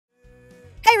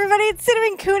Hi everybody, it's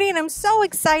Cinnamon Cootie and I'm so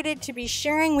excited to be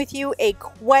sharing with you a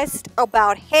quest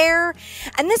about hair.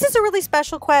 And this is a really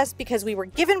special quest because we were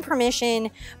given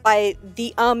permission by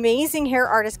the amazing hair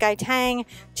artist Guy Tang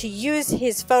to use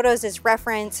his photos as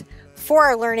reference for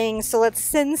our learning. So let's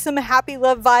send some happy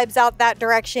love vibes out that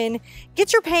direction.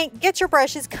 Get your paint, get your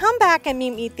brushes, come back and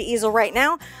meet me at the easel right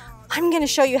now. I'm going to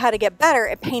show you how to get better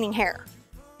at painting hair.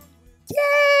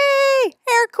 Yay!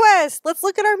 Hair quest! Let's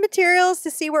look at our materials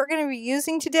to see what we're going to be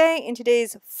using today in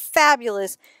today's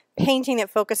fabulous painting that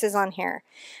focuses on hair.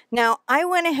 Now, I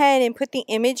went ahead and put the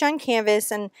image on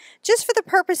canvas, and just for the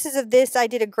purposes of this, I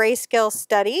did a grayscale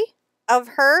study of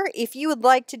her. If you would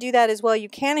like to do that as well, you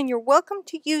can, and you're welcome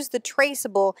to use the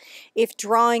traceable if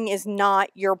drawing is not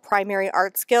your primary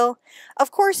art skill.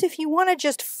 Of course, if you want to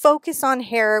just focus on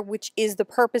hair, which is the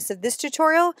purpose of this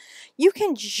tutorial, you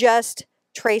can just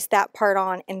trace that part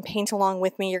on and paint along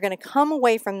with me. You're going to come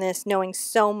away from this knowing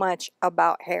so much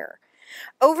about hair.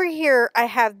 Over here I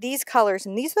have these colors,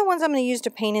 and these are the ones I'm going to use to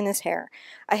paint in this hair.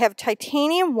 I have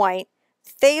titanium white,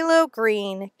 phthalo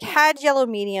green, cad yellow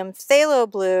medium, phthalo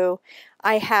blue.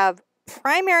 I have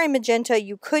primary magenta.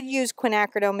 You could use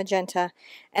quinacridone magenta,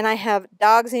 and I have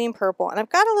dog's eating purple, and I've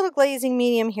got a little glazing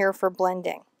medium here for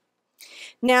blending.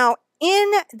 Now,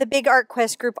 in the Big Art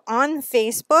Quest group on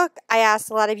Facebook, I asked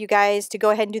a lot of you guys to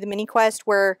go ahead and do the mini quest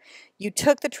where you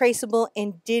took the traceable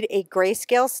and did a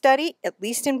grayscale study, at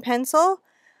least in pencil,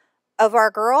 of our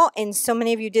girl, and so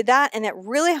many of you did that, and that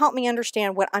really helped me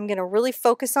understand what I'm going to really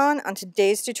focus on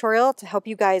today's tutorial to help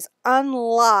you guys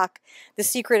unlock the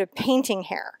secret of painting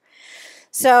hair.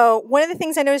 So one of the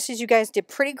things I noticed is you guys did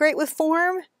pretty great with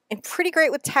form and pretty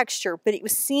great with texture, but it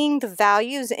was seeing the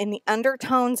values in the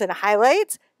undertones and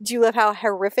highlights. Do you love how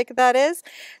horrific that is?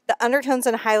 The undertones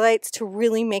and highlights to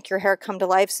really make your hair come to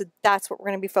life, so that's what we're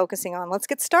going to be focusing on. Let's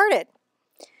get started.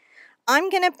 I'm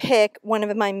going to pick one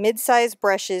of my mid-size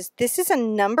brushes. This is a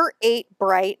number 8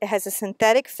 Bright. It has a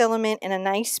synthetic filament and a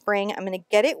nice spring. I'm going to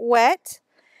get it wet,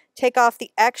 take off the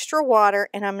extra water,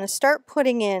 and I'm going to start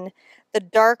putting in the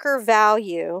darker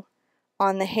value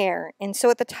on the hair. And so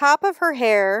at the top of her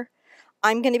hair,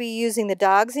 I'm going to be using the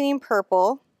dog's eating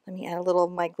purple. Let me add a little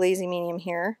of my glazing medium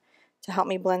here to help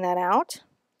me blend that out.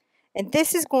 And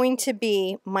this is going to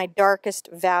be my darkest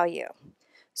value.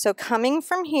 So coming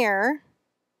from here,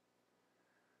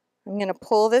 I'm going to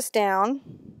pull this down.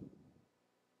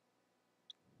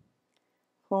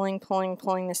 Pulling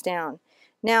this down.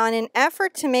 Now, in an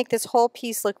effort to make this whole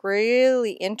piece look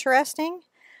really interesting,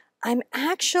 I'm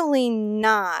actually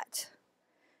not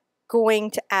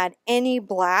going to add any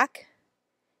black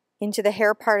into the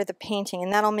hair part of the painting,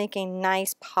 and that'll make a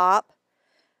nice pop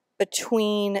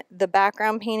between the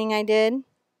background painting I did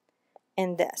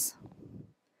and this.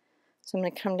 So I'm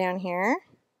going to come down here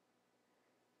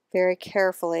very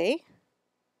carefully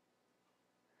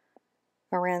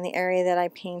around the area that I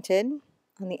painted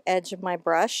on the edge of my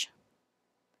brush.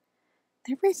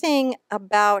 Everything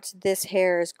about this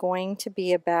hair is going to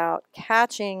be about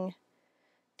catching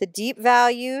the deep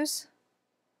values,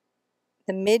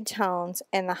 the mid-tones,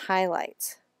 and the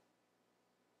highlights.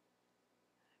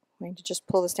 I'm going to just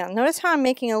pull this down. Notice how I'm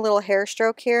making a little hair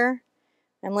stroke here.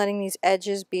 I'm letting these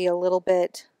edges be a little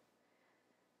bit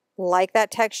like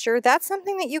that texture. That's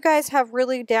something that you guys have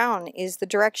really down, is the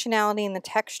directionality and the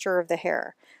texture of the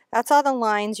hair. That's all the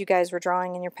lines you guys were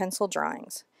drawing in your pencil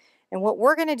drawings. And what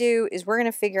we're going to do is we're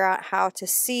going to figure out how to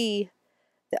see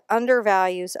the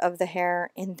undervalues of the hair,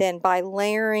 and then by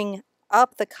layering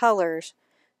up the colors,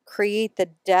 create the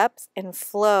depth and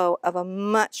flow of a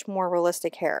much more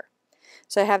realistic hair.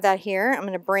 So I have that here. I'm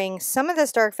going to bring some of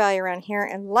this dark value around here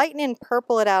and lighten and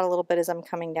purple it out a little bit as I'm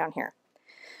coming down here.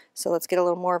 So let's get a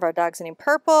little more of our dog's eating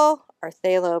purple, our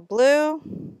phthalo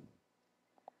blue,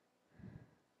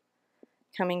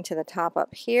 coming to the top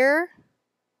up here.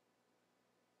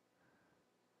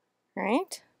 All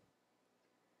right.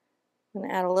 I'm going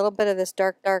to add a little bit of this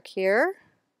dark here,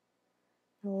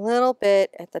 a little bit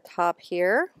at the top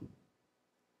here.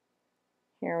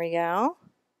 Here we go.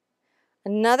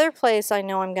 Another place I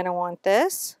know I'm going to want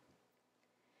this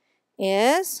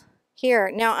is here.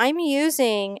 Now I'm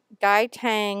using Guy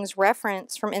Tang's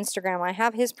reference from Instagram. I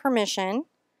have his permission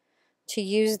to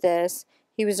use this.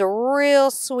 He was a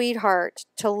real sweetheart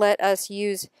to let us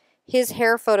use his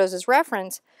hair photos as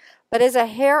reference, but as a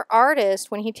hair artist,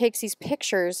 when he takes these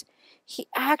pictures, he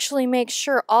actually makes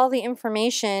sure all the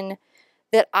information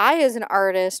that I as an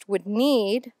artist would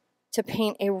need to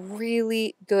paint a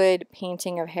really good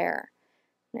painting of hair.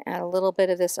 I'm going to add a little bit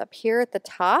of this up here at the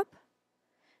top.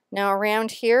 Now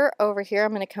around here, over here,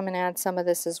 I'm going to come and add some of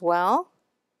this as well.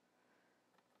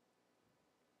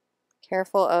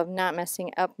 Careful of not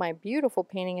messing up my beautiful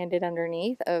painting I did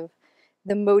underneath of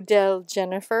the model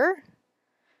Jennifer.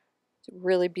 It's a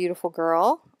really beautiful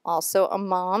girl. Also a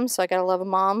mom, so I gotta love a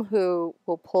mom who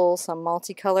will pull some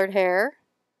multicolored hair.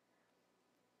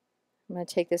 I'm gonna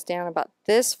take this down about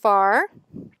this far.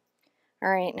 All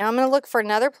right, now I'm gonna look for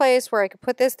another place where I could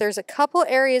put this. There's a couple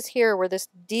areas here where this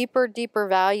deeper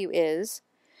value is.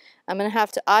 I'm gonna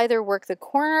have to either work the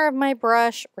corner of my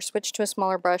brush or switch to a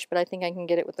smaller brush, but I think I can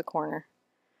get it with the corner.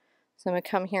 So I'm gonna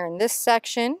come here in this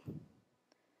section,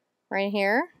 right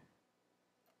here.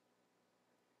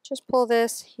 Just pull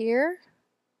this here.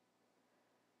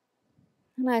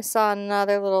 And I saw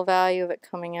another little value of it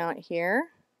coming out here.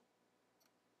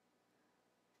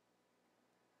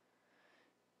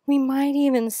 We might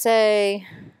even say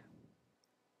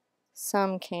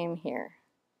some came here.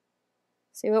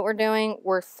 See what we're doing?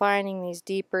 We're finding these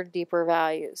deeper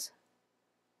values.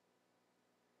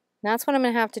 And that's what I'm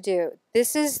going to have to do.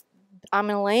 I'm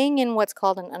laying in what's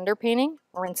called an underpainting.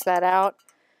 Rinse that out,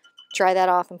 dry that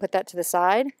off, and put that to the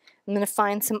side. I'm going to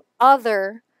find some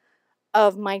other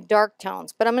of my dark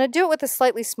tones, but I'm going to do it with a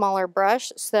slightly smaller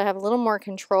brush so that I have a little more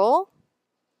control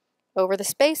over the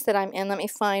space that I'm in. Let me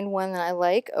find one that I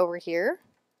like over here.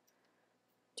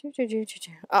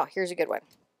 Oh, here's a good one.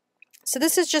 So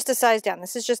this is just a size down.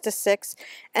 This is just a 6,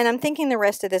 and I'm thinking the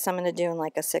rest of this I'm going to do in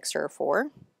like a 6 or a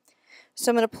 4.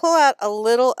 So I'm going to pull out a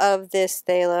little of this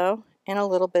phthalo and a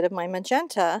little bit of my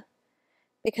magenta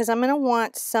because I'm going to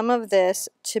want some of this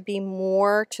to be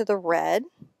more to the red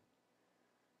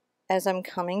as I'm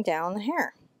coming down the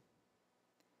hair.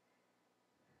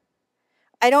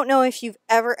 I don't know if you've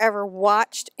ever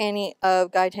watched any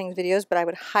of Guy Tang's videos, but I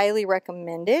would highly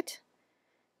recommend it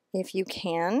if you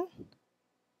can,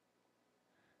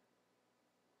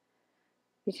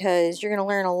 because you're going to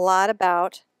learn a lot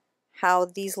about how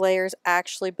these layers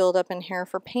actually build up in hair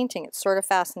for painting. It's sort of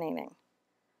fascinating.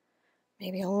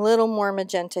 Maybe a little more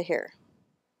magenta here.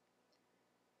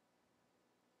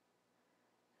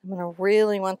 I'm going to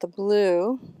really want the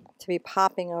blue to be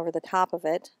popping over the top of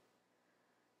it.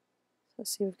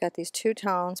 Let's see, we've got these 2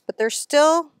 tones, but they're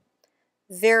still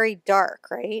very dark,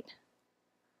 right?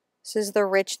 This is the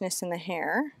richness in the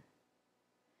hair.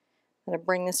 I'm going to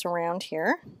bring this around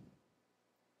here.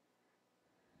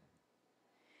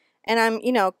 And I'm,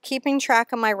 keeping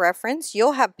track of my reference.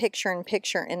 You'll have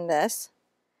picture-in-picture in this.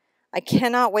 I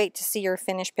cannot wait to see your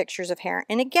finished pictures of hair.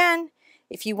 And again,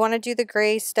 if you want to do the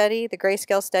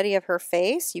grayscale study of her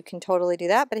face, you can totally do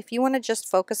that. But if you want to just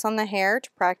focus on the hair to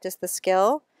practice the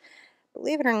skill,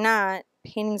 believe it or not,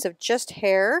 paintings of just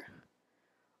hair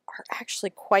are actually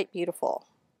quite beautiful.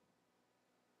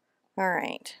 All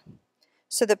right.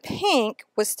 So the pink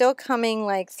was still coming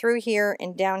like through here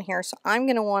and down here. So I'm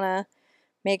going to want to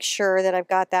make sure that I've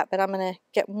got that, but I'm going to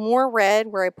get more red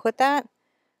where I put that. I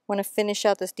want to finish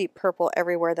out this deep purple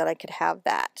everywhere that I could have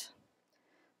that.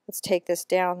 Let's take this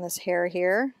down, this hair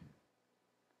here.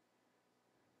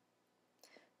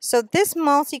 So this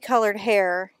multicolored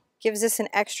hair gives us an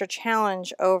extra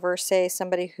challenge over, say,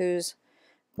 somebody who's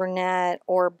brunette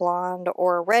or blonde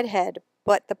or redhead.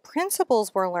 But the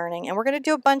principles we're learning, and we're going to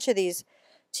do a bunch of these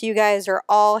till you guys are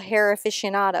all hair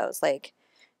aficionados, like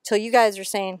till you guys are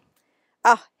saying,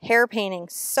 oh, hair painting,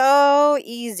 so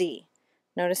easy.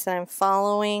 Notice that I'm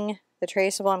following the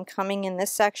traceable. I'm coming in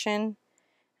this section.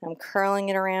 I'm curling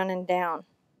it around and down.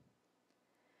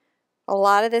 A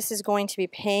lot of this is going to be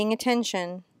paying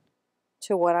attention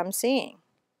to what I'm seeing.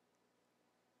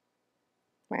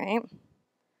 Right?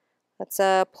 Let's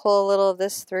pull a little of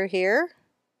this through here.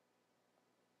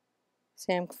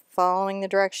 See, I'm following the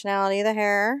directionality of the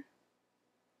hair.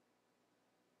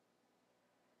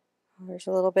 There's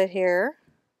a little bit here.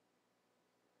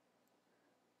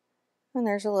 And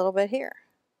there's a little bit here.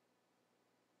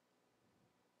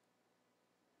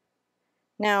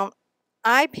 Now,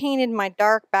 I painted my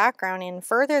dark background in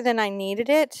further than I needed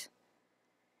it.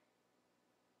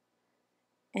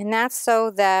 And that's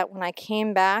so that when I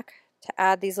came back to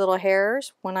add these little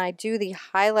hairs, when I do the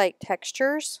highlight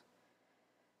textures,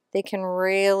 they can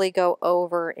really go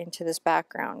over into this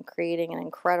background, creating an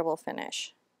incredible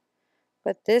finish.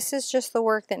 But this is just the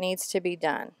work that needs to be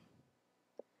done.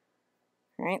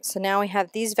 All right, so now we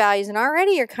have these values, and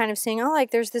already you're kind of seeing, oh, like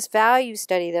there's this value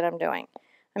study that I'm doing.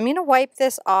 I'm going to wipe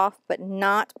this off, but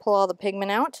not pull all the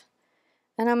pigment out.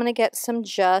 And I'm going to get some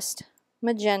just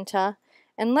magenta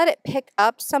and let it pick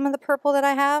up some of the purple that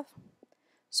I have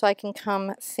so I can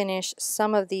come finish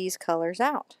some of these colors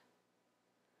out.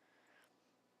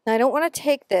 Now I don't want to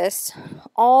take this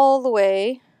all the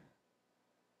way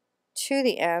to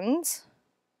the ends.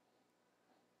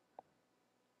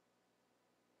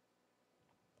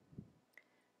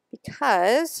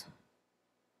 because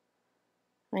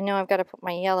I know I've got to put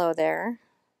my yellow there.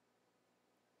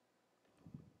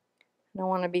 And I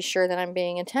want to be sure that I'm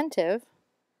being attentive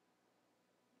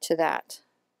to that.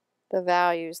 The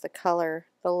values, the color,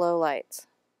 the lowlights.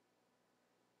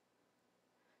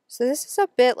 So this is a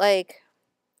bit like,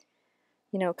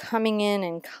 you know, coming in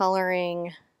and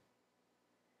coloring,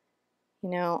 you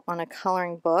know, on a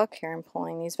coloring book. Here I'm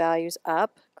pulling these values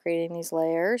up, creating these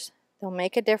layers. They'll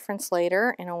make a difference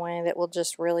later in a way that will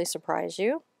just really surprise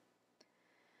you.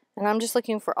 And I'm just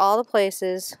looking for all the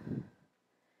places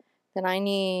that I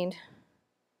need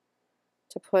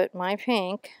to put my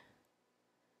pink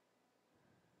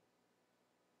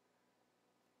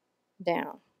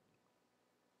down.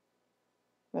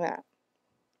 Look at that.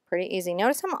 Pretty easy.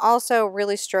 Notice I'm also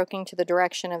really stroking to the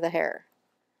direction of the hair.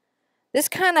 This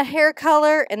kind of hair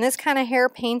color and this kind of hair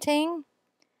painting,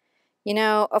 you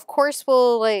know, of course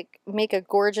we'll like make a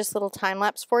gorgeous little time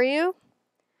lapse for you,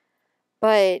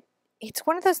 but it's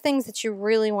one of those things that you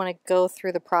really want to go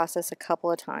through the process a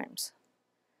couple of times.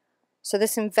 So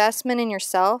this investment in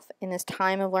yourself, in this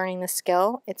time of learning the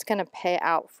skill, it's going to pay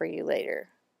out for you later.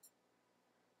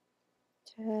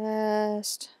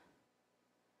 Just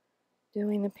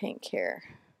doing the pink here.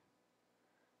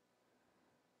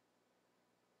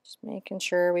 Just making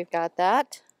sure we've got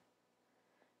that.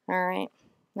 All right,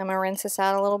 I'm going to rinse this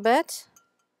out a little bit.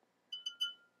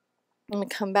 I'm going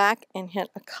to come back and hit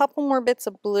a couple more bits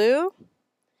of blue.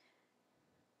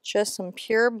 Just some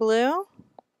pure blue.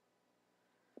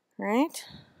 Right?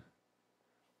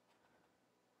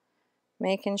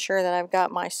 Making sure that I've got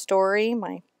my story,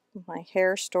 my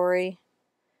hair story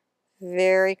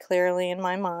very clearly in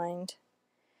my mind.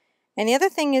 And the other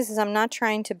thing is I'm not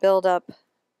trying to build up,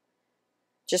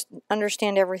 just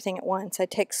understand everything at once. I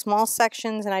take small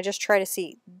sections and I just try to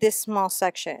see this small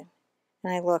section.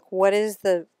 And I look, what is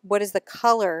the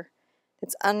color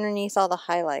that's underneath all the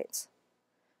highlights?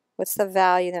 What's the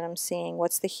value that I'm seeing?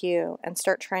 What's the hue? And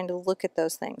start trying to look at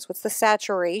those things. What's the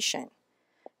saturation?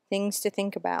 Things to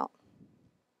think about.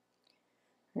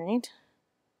 Right?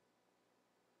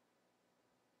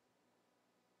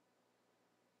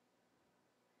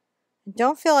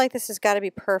 Don't feel like this has got to be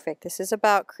perfect. This is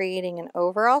about creating an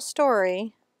overall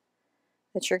story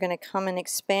that you're going to come and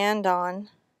expand on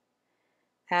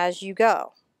as you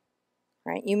go.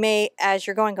 Right? You may, as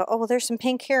you're going, go, oh, well, there's some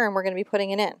pink here and we're going to be putting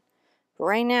it in. But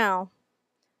right now,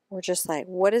 we're just like,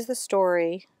 what is the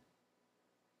story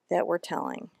that we're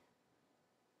telling?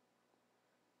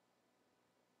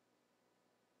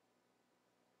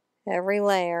 Every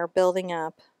layer building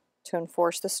up to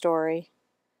enforce the story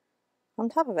on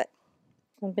top of it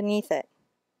and beneath it,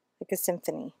 like a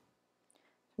symphony.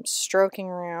 I'm stroking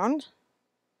around.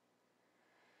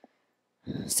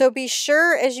 So be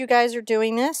sure as you guys are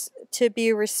doing this to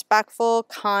be respectful,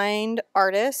 kind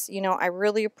artists. You know, I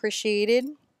really appreciated,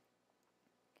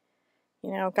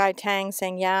 you know, Guy Tang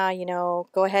saying, yeah, you know,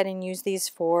 go ahead and use these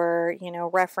for, you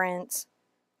know, reference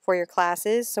for your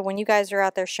classes. So when you guys are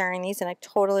out there sharing these, and I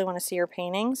totally want to see your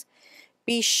paintings,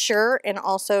 be sure and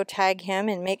also tag him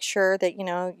and make sure that, you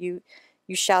know, you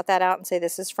shout that out and say,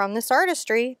 this is from this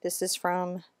artistry, this is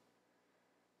from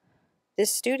this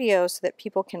studio, so that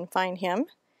people can find him.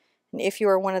 And if you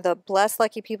are one of the blessed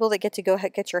lucky people that get to go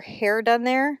ahead, get your hair done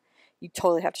there, you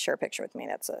totally have to share a picture with me.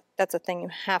 That's a thing you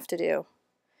have to do.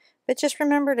 But just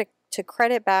remember to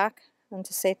credit back and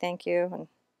to say thank you and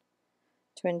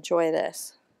to enjoy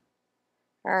this.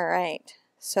 All right,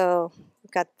 so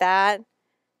we've got that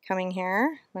coming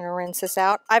here. I'm going to rinse this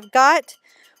out. I've got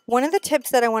one of the tips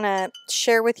that I want to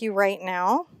share with you right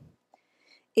now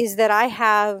is that I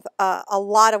have a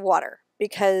lot of water,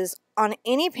 because on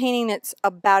any painting that's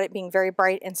about it being very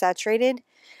bright and saturated,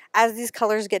 as these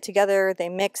colors get together, they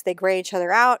mix, they gray each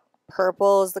other out.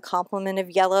 Purple is the complement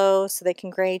of yellow, so they can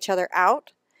gray each other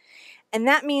out. And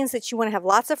that means that you want to have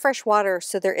lots of fresh water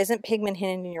so there isn't pigment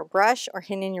hidden in your brush or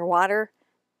hidden in your water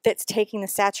that's taking the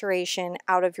saturation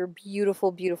out of your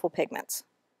beautiful, beautiful pigments.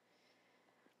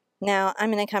 Now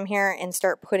I'm going to come here and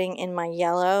start putting in my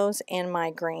yellows and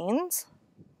my greens.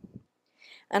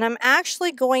 And I'm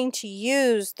actually going to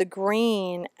use the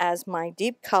green as my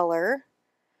deep color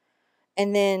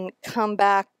and then come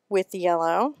back with the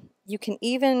yellow. You can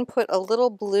even put a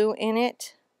little blue in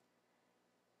it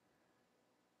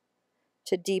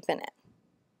to deepen it.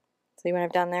 See what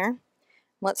I've done there?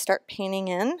 Let's start painting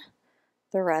in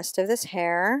the rest of this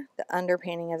hair, the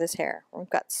underpainting of this hair. We've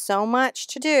got so much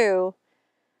to do,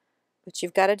 but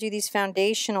you've got to do these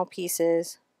foundational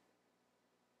pieces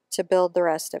to build the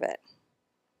rest of it.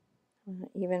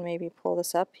 Even maybe pull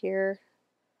this up here.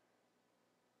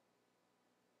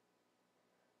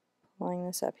 Pulling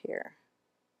this up here.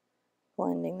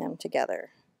 blending them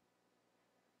together.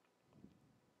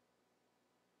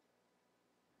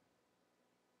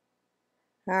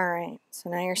 Alright, so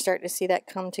now you're starting to see that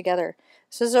come together.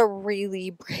 This is a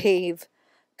really brave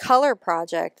color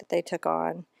project that they took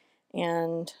on,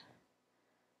 and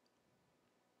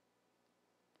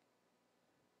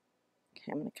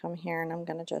okay, I'm going to come here and I'm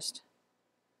going to just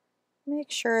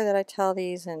make sure that I tell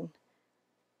these in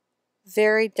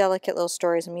very delicate little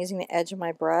stories. I'm using the edge of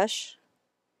my brush.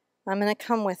 I'm going to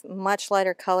come with much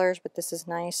lighter colors, but this is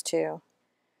nice too,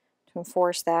 to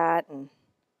enforce that. And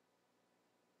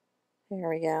there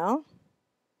we go.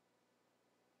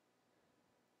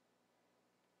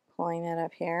 Pulling that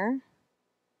up here.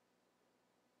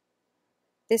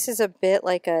 This is a bit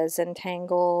like a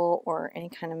Zentangle or any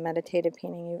kind of meditative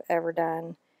painting you've ever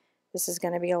done. This is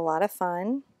going to be a lot of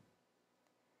fun.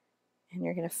 And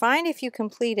you're going to find if you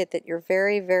complete it that you're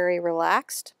very, very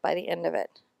relaxed by the end of it.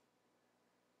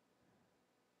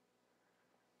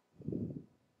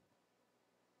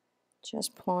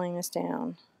 Just pulling this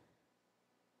down.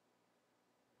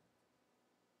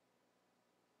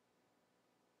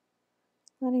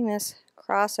 Letting this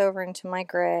cross over into my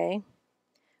gray,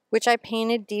 which I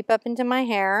painted deep up into my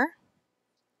hair.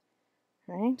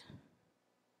 Right?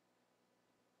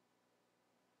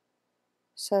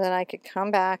 So that I could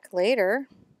come back later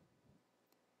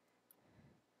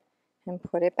and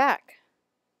put it back.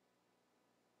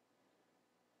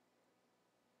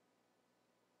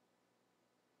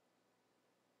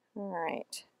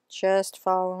 Alright, just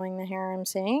following the hair I'm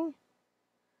seeing.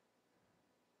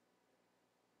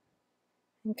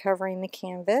 And covering the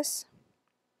canvas.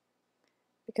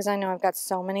 Because I know I've got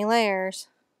so many layers.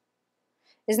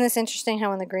 Isn't this interesting how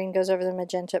when the green goes over the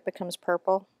magenta it becomes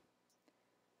purple?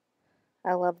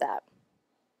 I love that.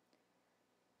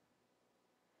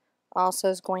 Also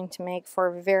is going to make for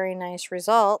a very nice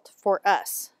result for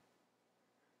us.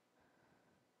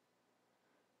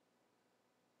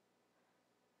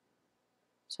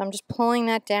 So I'm just pulling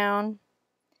that down.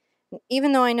 And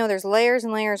even though I know there's layers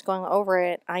and layers going over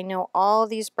it, I know all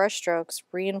these brush strokes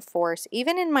reinforce,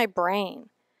 even in my brain,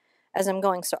 as I'm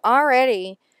going. So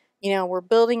already, you know, we're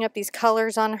building up these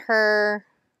colors on her,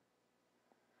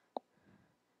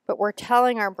 but we're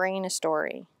telling our brain a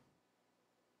story.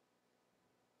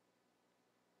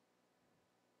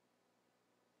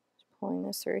 Just pulling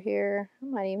this through here. I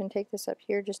might even take this up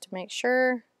here just to make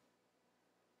sure.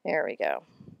 There we go.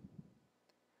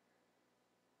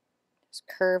 Just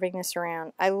curving this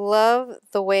around. I love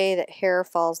the way that hair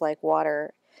falls like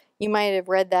water. You might have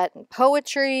read that in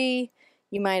poetry.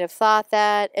 You might have thought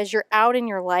that. As you're out in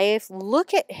your life,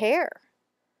 look at hair.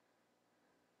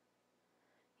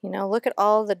 You know, look at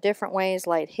all the different ways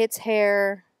light hits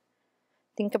hair.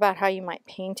 Think about how you might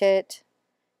paint it.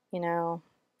 You know,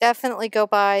 definitely go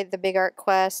by the Big Art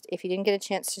Quest if you didn't get a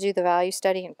chance to do the value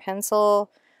study in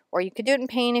pencil, or you could do it in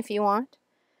paint if you want.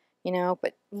 You know,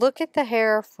 but look at the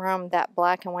hair from that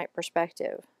black and white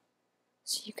perspective.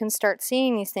 So you can start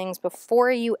seeing these things before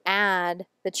you add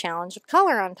the challenge of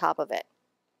color on top of it.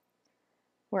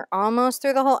 We're almost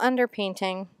through the whole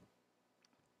underpainting.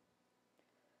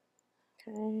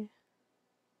 Okay.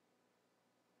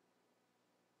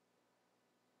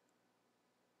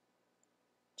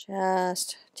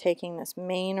 Just taking this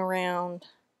mane around.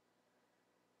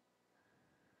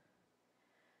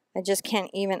 I just can't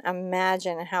even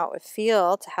imagine how it would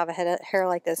feel to have a head of hair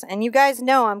like this. And you guys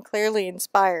know I'm clearly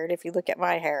inspired if you look at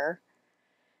my hair.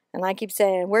 And I keep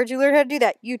saying, where'd you learn how to do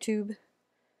that? YouTube.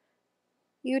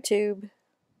 YouTube.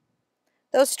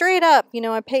 Though straight up, you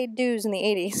know, I paid dues in the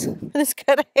 80s for this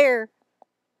cut of hair.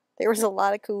 There was a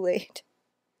lot of Kool-Aid.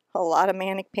 A lot of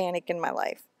manic panic in my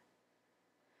life.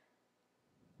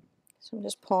 So I'm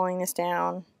just pulling this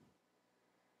down.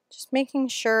 Just making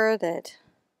sure that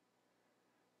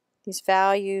these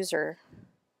values are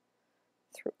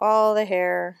through all the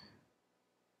hair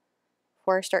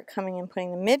before I start coming and putting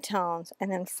the midtones,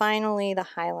 and then finally the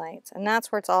highlights. And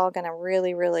that's where it's all going to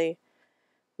really, really,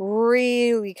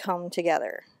 really come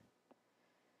together.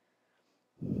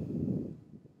 You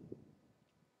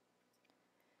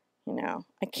know,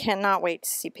 I cannot wait to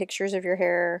see pictures of your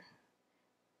hair.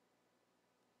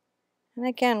 And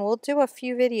again, we'll do a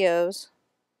few videos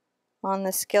on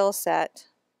the skill set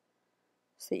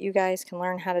so that you guys can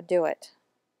learn how to do it.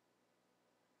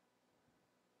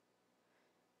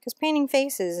 Because painting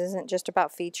faces isn't just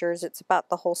about features, it's about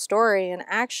the whole story. And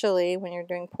actually, when you're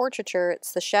doing portraiture,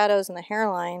 it's the shadows and the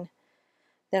hairline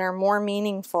that are more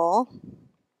meaningful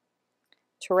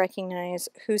to recognize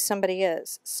who somebody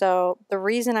is. So the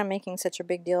reason I'm making such a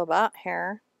big deal about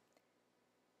hair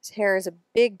is a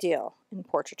big deal in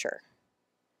portraiture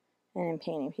and in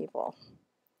painting people.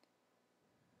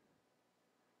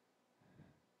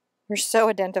 We're so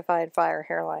identified by our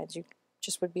hairlines. You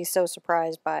just would be so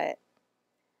surprised by it.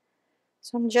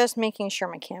 So I'm just making sure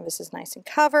my canvas is nice and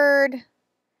covered,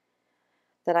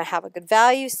 that I have a good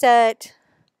value set.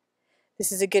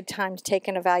 This is a good time to take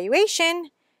an evaluation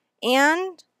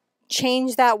and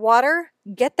change that water,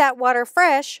 get that water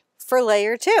fresh for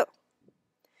layer 2.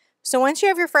 So once you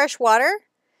have your fresh water,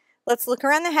 let's look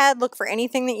around the head, look for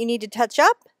anything that you need to touch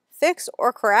up, fix,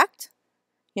 or correct.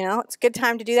 You know, it's a good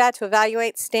time to do that, to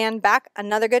evaluate, stand back.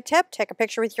 Another good tip, take a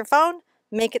picture with your phone,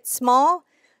 make it small.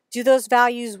 Do those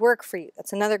values work for you?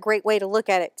 That's another great way to look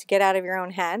at it, to get out of your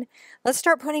own head. Let's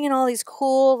start putting in all these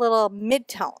cool little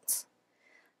midtones.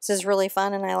 This is really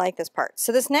fun and I like this part.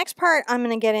 So this next part I'm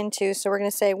going to get into, so we're going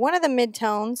to say one of the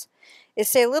midtones is,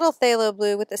 say, a little phthalo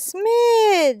blue with a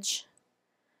smidge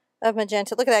of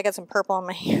magenta. Look at that, I got some purple on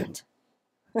my hand.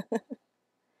 I'm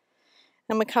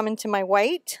going to come into my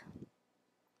white.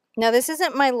 Now this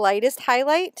isn't my lightest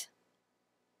highlight,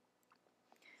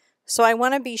 so I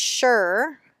want to be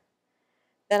sure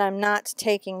that I'm not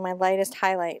taking my lightest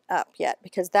highlight up yet,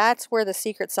 because that's where the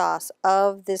secret sauce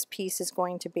of this piece is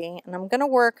going to be. And I'm going to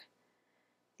work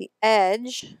the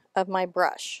edge of my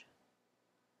brush.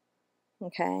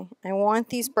 Okay, I want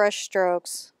these brush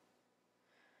strokes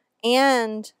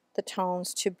and the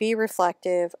tones to be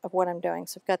reflective of what I'm doing.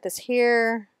 So I've got this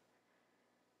here.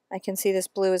 I can see this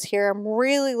blue is here. I'm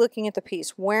really looking at the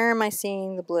piece. Where am I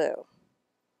seeing the blue?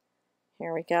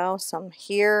 Here we go. Some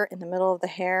here in the middle of the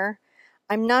hair.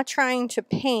 I'm not trying to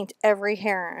paint every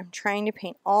hair. I'm trying to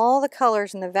paint all the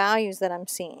colors and the values that I'm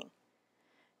seeing.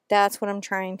 That's what I'm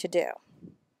trying to do.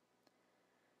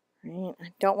 Right?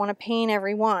 I don't want to paint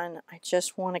every one. I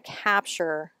just want to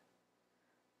capture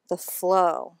the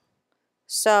flow.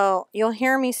 So you'll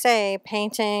hear me say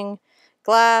painting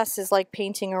glass is like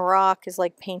painting a rock, is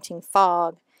like painting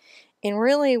fog. And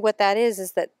really what that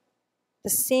is that the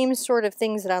same sort of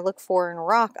things that I look for in a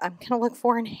rock, I'm going to look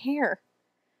for in hair.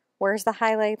 Where's the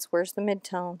highlights? Where's the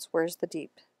midtones? Where's the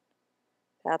deep?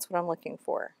 That's what I'm looking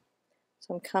for.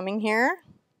 So I'm coming here.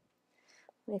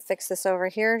 Let me fix this over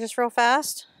here just real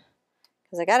fast,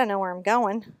 because I got to know where I'm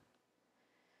going.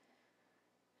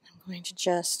 I'm going to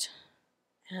just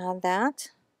add that.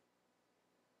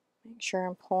 Make sure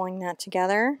I'm pulling that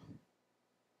together.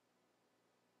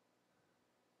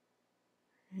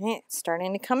 All right, it's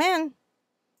starting to come in.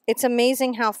 It's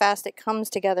amazing how fast it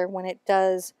comes together when it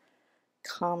does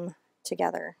come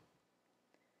together.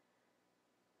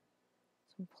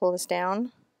 So pull this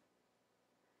down.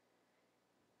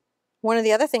 One of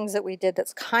the other things that we did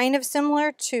that's kind of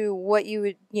similar to what you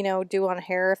would, do on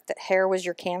hair if the hair was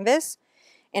your canvas.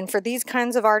 And for these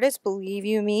kinds of artists, believe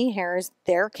you me, hair is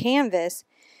their canvas,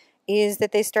 is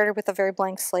that they started with a very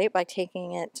blank slate by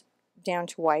taking it down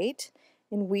to white.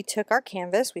 And we took our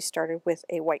canvas, we started with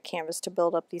a white canvas to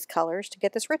build up these colors to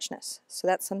get this richness. So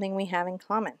that's something we have in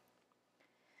common.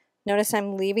 Notice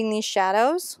I'm leaving these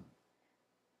shadows,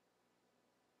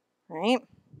 right?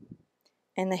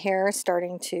 And the hair is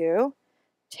starting to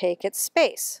take its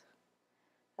space.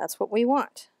 That's what we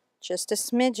want. Just a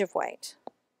smidge of white.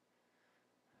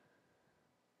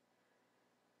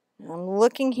 I'm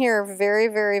looking here very,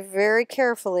 very, very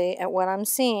carefully at what I'm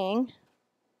seeing.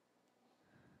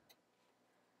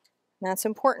 And that's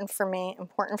important for me,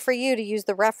 important for you to use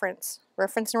the reference.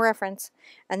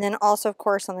 And then also, of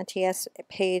course, on the TS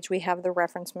page, we have the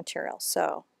reference material.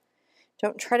 So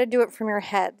don't try to do it from your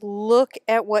head. Look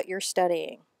at what you're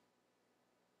studying.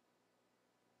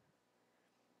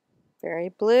 Very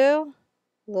blue,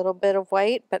 a little bit of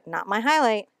white, but not my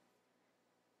highlight.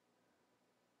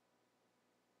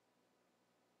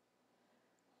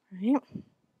 Right.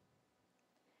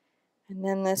 And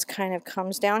then this kind of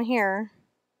comes down here.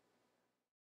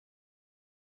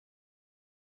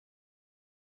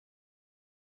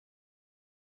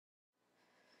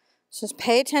 So just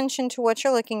pay attention to what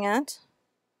you're looking at.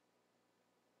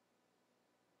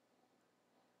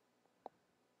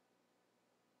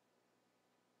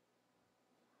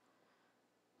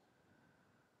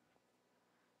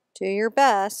 Do your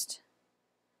best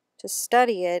to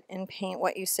study it and paint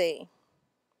what you see.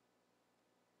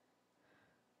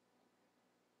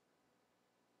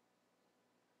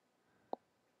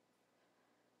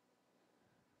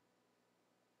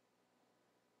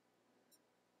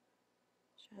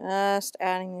 Just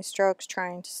adding these strokes,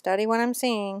 trying to study what I'm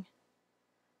seeing.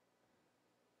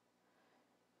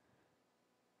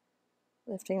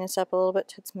 Lifting this up a little bit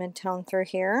to its mid-tone through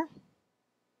here.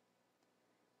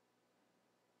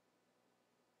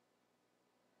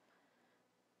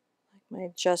 I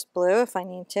might adjust blue if I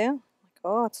need to. Like,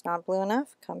 oh, it's not blue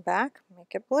enough. Come back,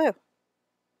 make it blue.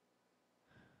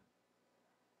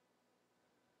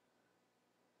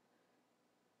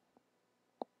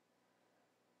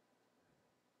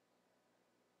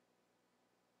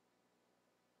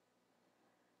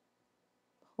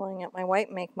 Pulling up my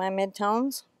white, make my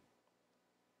midtones.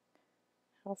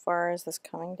 How far is this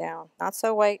coming down? Not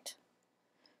so white.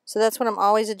 So that's what I'm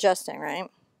always adjusting, right?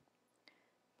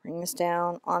 Bring this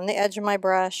down on the edge of my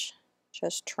brush,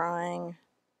 just trying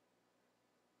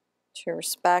to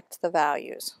respect the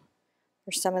values.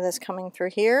 There's some of this coming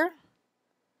through here,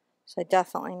 so I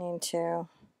definitely need to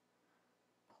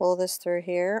pull this through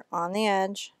here on the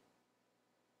edge.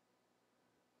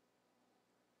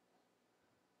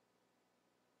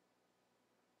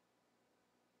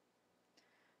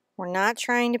 We're not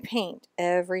trying to paint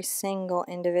every single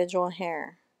individual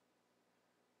hair.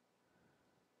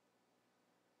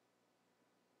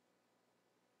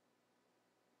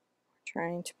 We're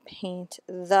trying to paint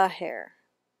the hair,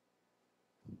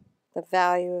 the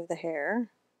value of the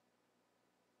hair.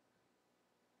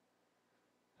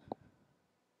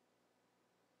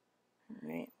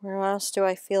 Alright, where else do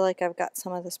I feel like I've got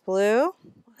some of this blue?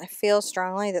 I feel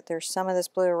strongly that there's some of this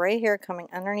blue right here coming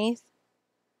underneath.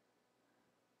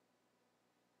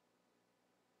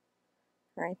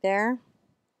 Right there.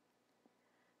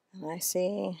 And I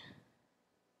see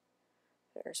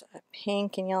there's a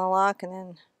pink and yellow lock, and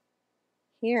then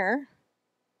here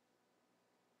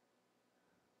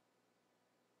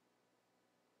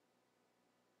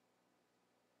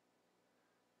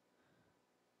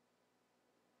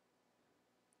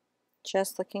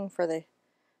just looking for the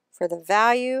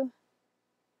value,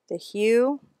 the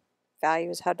hue. Value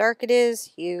is how dark it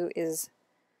is, hue is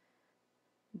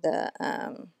the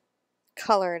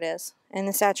color it is, and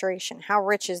the saturation. How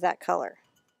rich is that color?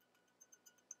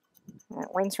 Right,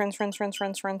 rinse, rinse, rinse, rinse,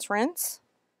 rinse, rinse, rinse.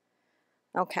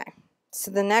 Okay,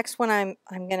 so the next one I'm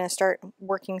going to start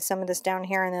working some of this down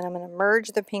here, and then I'm going to merge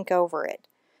the pink over it.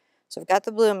 So I've got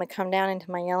the blue, I'm going to come down into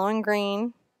my yellow and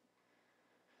green.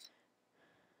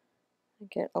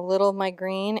 Get a little of my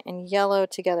green and yellow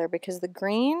together because the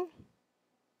green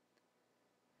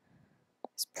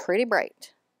is pretty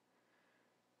bright.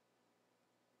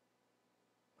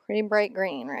 Pretty bright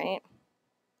green, right?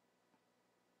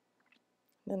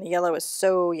 And the yellow is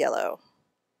so yellow.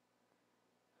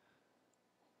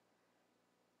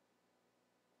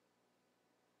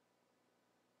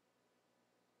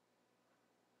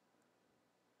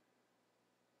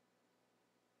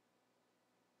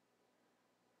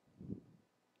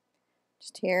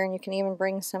 Just here, and you can even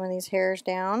bring some of these hairs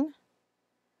down.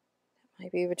 That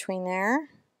might be between there.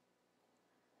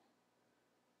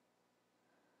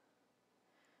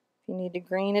 If you need to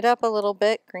green it up a little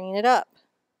bit, green it up.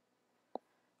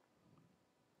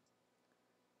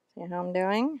 See how I'm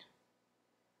doing?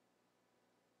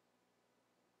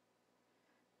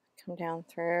 Come down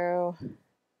through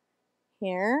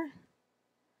here.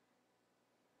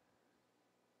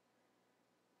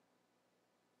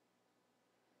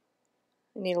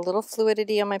 I need a little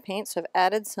fluidity on my paint, so I've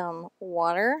added some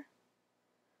water.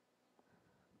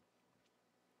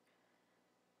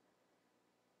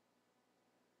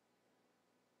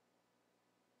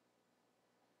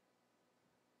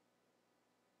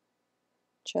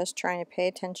 Just trying to pay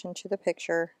attention to the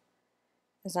picture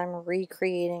as I'm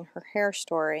recreating her hair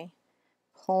story.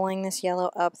 Pulling this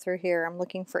yellow up through here. I'm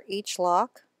looking for each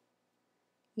lock,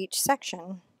 each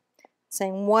section,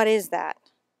 saying, what is that?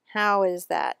 How is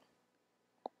that?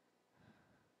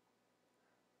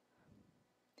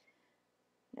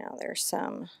 Now there's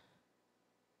some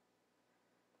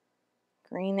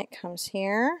green that comes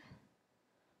here.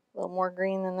 A little more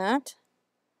green than that.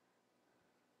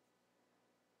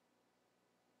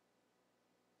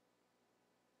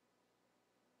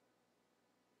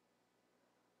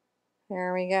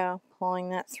 There we go, pulling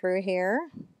that through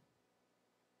here.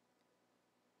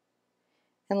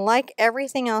 And like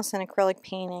everything else in acrylic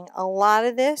painting, a lot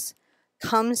of this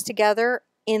comes together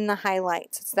in the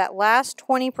highlights. It's that last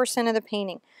 20% of the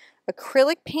painting.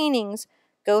 Acrylic paintings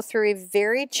go through a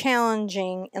very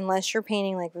challenging, unless you're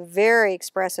painting like very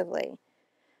expressively,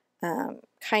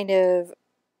 kind of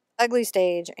ugly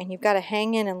stage, and you've got to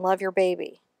hang in and love your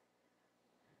baby.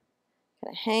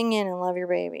 Got to hang in and love your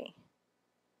baby.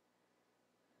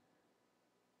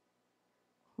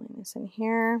 Pulling this in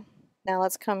here. Now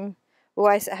let's come. Oh,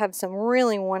 I have some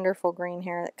really wonderful green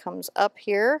hair that comes up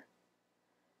here.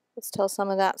 Let's tell some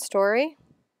of that story.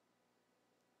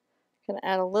 I'm going to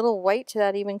add a little white to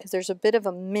that even because there's a bit of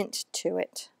a mint to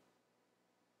it.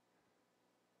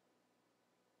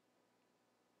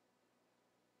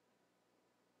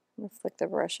 I'm going to flick the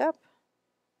brush up.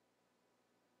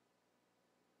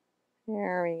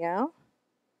 There we go.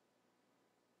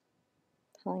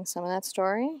 Telling some of that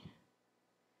story.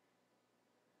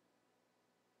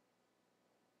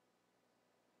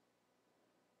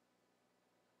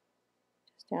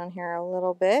 Just down here a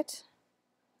little bit.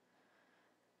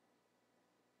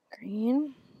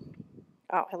 green.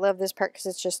 Oh, I love this part because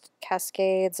it's just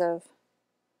cascades of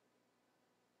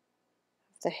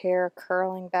the hair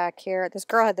curling back here. This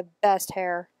girl had the best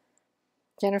hair.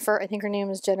 Jennifer, I think her name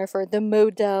is Jennifer, the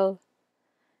model.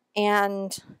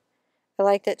 And I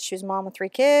like that she was mom of 3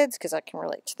 kids because I can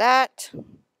relate to that.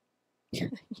 You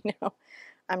know,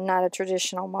 I'm not a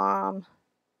traditional mom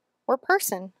or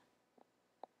person.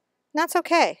 And that's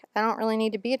okay. I don't really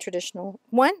need to be a traditional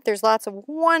one. There's lots of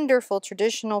wonderful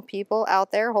traditional people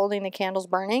out there holding the candles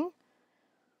burning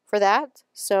for that.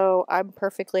 So I'm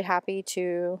perfectly happy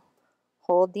to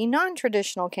hold the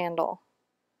non-traditional candle.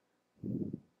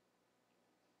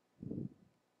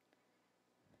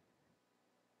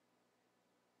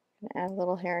 Add a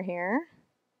little hair here.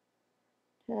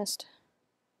 Just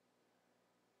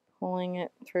pulling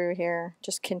it through here.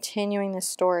 Just continuing this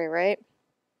story, right?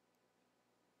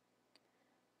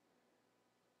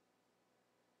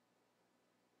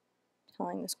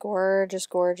 Telling this gorgeous,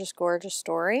 gorgeous, gorgeous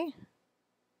story.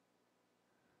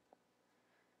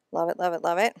 Love it, love it,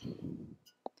 love it.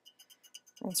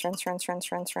 Rinse, rinse, rinse,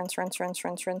 rinse, rinse, rinse, rinse, rinse,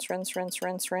 rinse, rinse, rinse, rinse,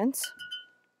 rinse, rinse.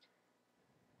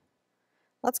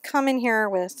 Let's come in here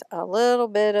with a little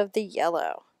bit of the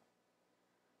yellow.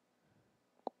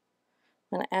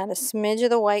 I'm going to add a smidge of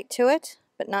the white to it,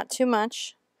 but not too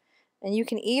much. And you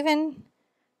can even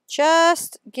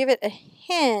just give it a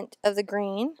hint of the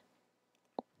green.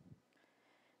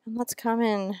 And let's come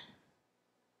in,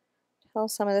 tell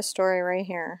some of the story right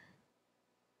here.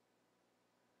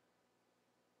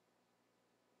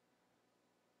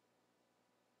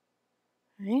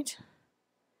 Right?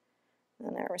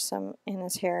 And there was some in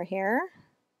his hair here.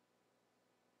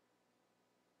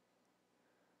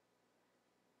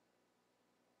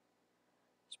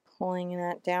 Just pulling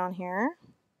that down here.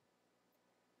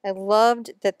 I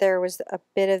loved that there was a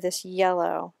bit of this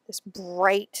yellow, this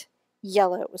bright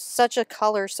yellow. It was such a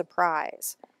color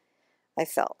surprise, I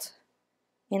felt,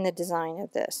 in the design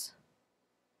of this.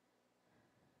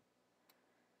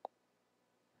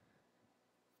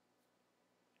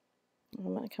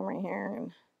 I'm going to come right here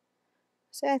and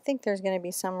see, I think there's going to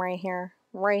be some right here,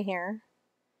 right here.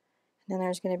 And then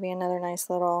there's going to be another nice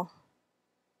little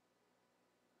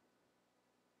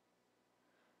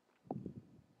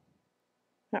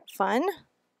not fun.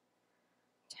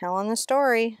 Telling the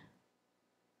story.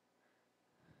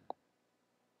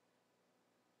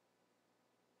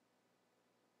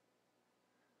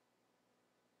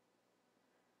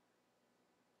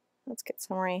 Let's get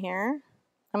some right here.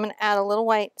 I'm going to add a little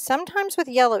white. Sometimes with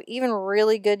yellow, even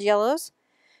really good yellows,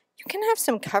 you can have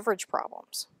some coverage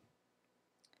problems.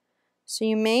 So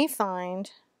you may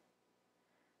find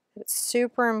that it's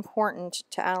super important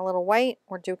to add a little white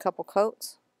or do a couple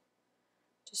coats.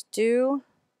 Just do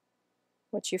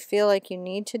what you feel like you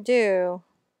need to do.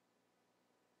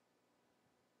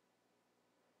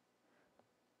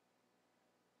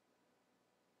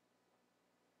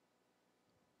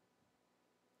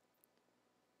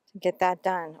 To get that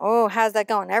done. Oh, how's that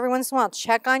going? Every once in a while,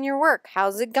 check on your work.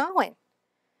 How's it going?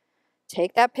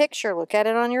 Take that picture, look at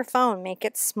it on your phone, make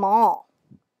it small.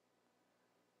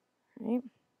 Right?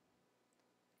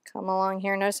 Come along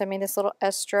here. Notice I made this little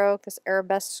S stroke, this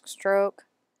arabesque stroke.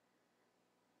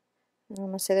 And I'm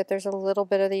going to say that there's a little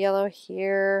bit of the yellow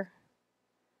here.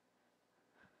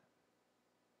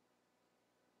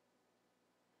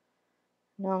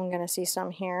 Now I'm going to see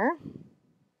some here.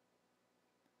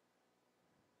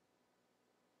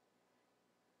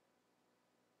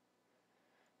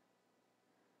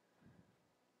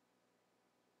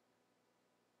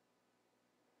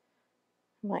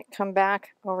 I might come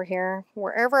back over here.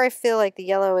 Wherever I feel like the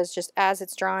yellow is just as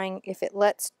it's drying, if it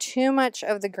lets too much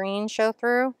of the green show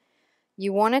through,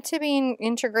 you want it to be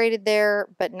integrated there,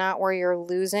 but not where you're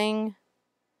losing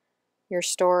your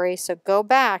story. So go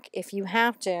back if you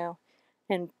have to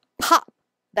and pop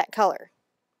that color.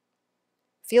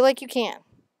 Feel like you can.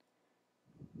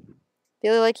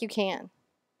 Feel like you can.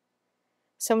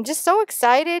 So I'm just so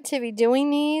excited to be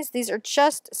doing these. These are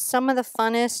just some of the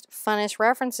funnest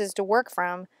references to work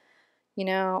from. You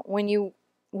know, when you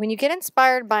get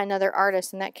inspired by another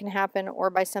artist, and that can happen, or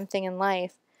by something in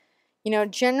life, you know,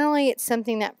 generally it's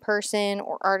something that person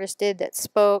or artist did that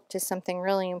spoke to something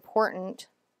really important,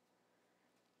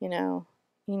 you know,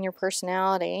 in your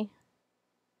personality,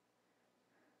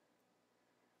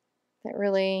 that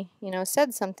really, you know,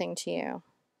 said something to you.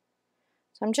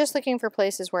 So I'm just looking for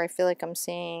places where I feel like I'm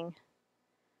seeing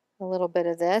a little bit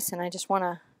of this, and I just want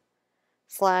to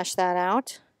flash that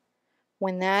out.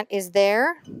 When that is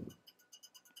there,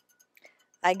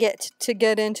 I get to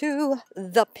get into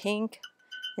the pink,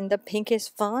 and the pink is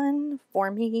fun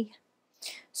for me.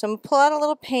 So I'm going to pull out a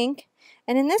little pink,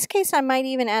 And in this case, I might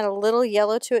even add a little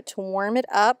yellow to it to warm it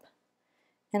up.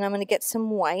 And I'm going to get some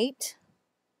white.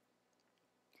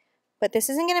 But this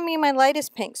isn't going to be my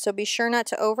lightest pink, so be sure not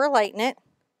to over lighten it.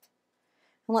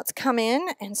 And let's come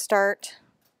in and start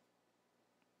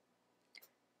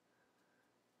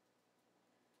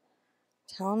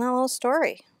telling that little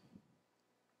story.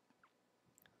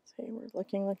 So we're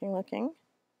looking.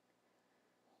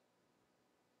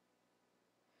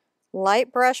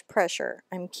 Light brush pressure.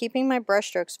 I'm keeping my brush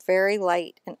strokes very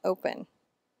light and open.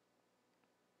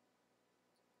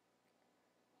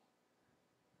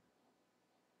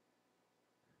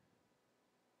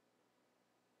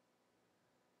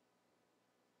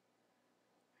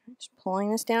 Just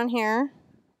pulling this down here.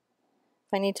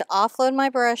 If I need to offload my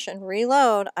brush and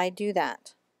reload, I do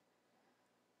that.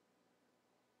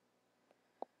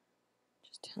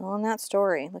 Just telling that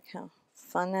story. Look how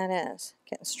fun that is.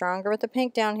 Getting stronger with the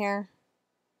pink down here.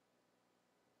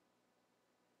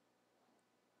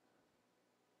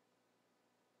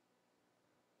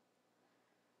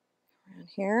 Around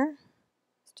here.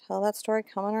 Let's tell that story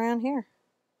coming around here.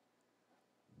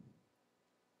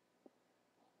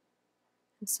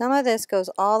 And some of this goes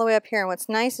all the way up here, and what's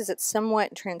nice is it's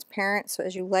somewhat transparent, so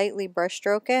as you lightly brush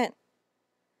stroke it,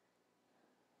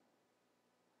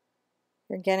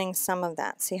 you're getting some of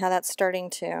that. See how that's starting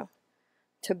to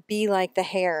be like the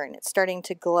hair, and it's starting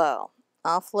to glow.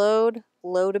 Offload,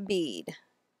 load a bead.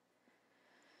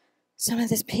 Some of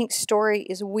this pink story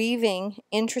is weaving,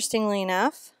 interestingly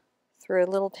enough, through a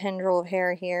little tendril of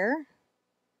hair here.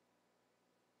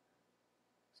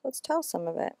 So let's tell some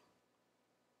of it.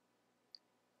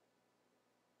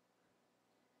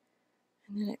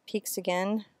 And then it peaks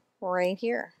again right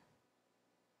here.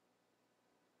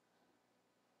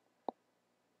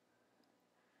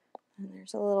 And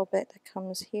there's a little bit that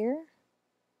comes here.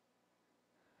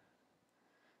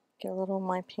 Get a little of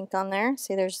my pink on there.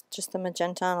 See, there's just the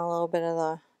magenta and a little bit of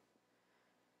the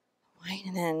white,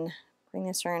 and then bring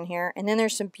this around here. And then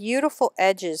there's some beautiful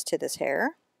edges to this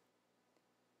hair,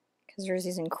 because there's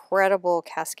these incredible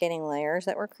cascading layers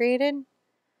that were created.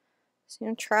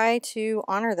 So, try to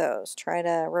honor those. Try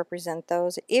to represent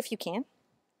those if you can.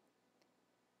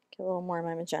 Get a little more of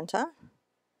my magenta.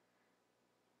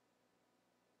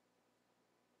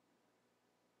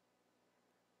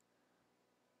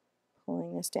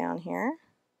 Pulling this down here.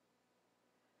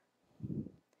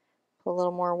 Put a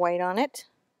little more white on it.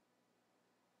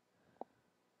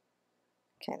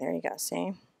 Okay, there you go,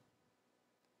 see?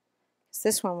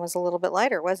 This one was a little bit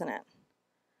lighter, wasn't it,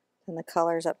 than the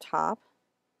colors up top.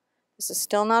 This is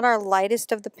still not our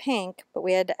lightest of the pink, but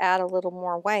we had to add a little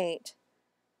more white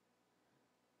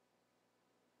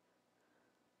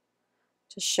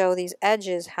to show these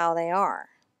edges how they are.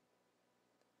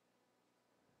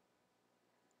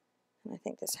 And I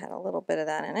think this had a little bit of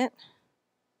that in it.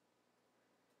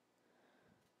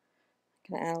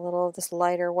 I'm going to add a little of this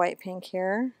lighter white pink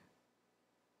here.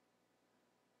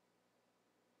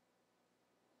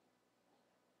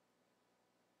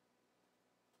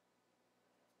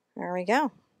 There we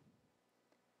go.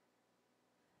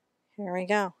 Here we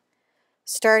go.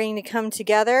 Starting to come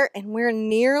together, and we're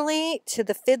nearly to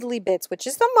the fiddly bits, which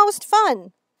is the most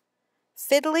fun.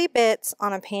 Fiddly bits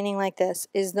on a painting like this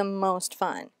is the most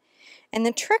fun. And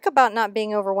the trick about not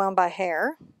being overwhelmed by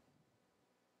hair,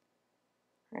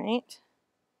 right,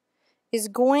 is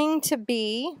going to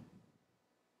be,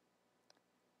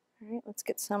 all right, let's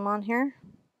get some on here.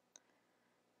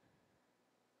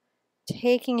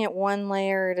 Taking it one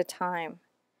layer at a time.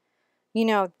 You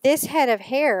know, this head of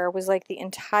hair was like the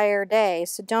entire day,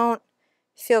 so don't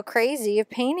feel crazy if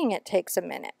painting it takes a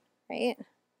minute, right?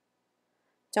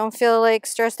 Don't feel like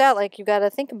stressed out like you got to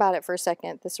think about it for a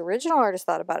second. This original artist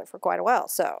thought about it for quite a while,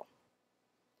 so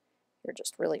you're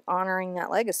just really honoring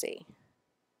that legacy.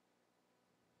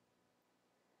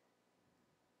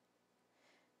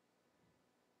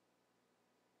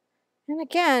 And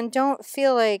again, don't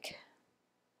feel like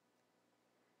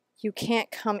you can't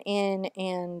come in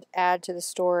and add to the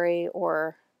story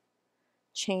or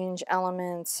change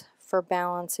elements for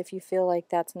balance if you feel like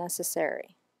that's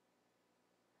necessary.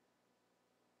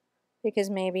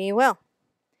 Because maybe you will.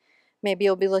 Maybe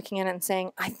you'll be looking at it and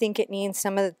saying, I think it needs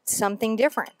something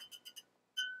different.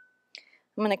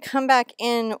 I'm going to come back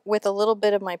in with a little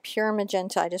bit of my pure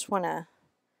magenta. I just want to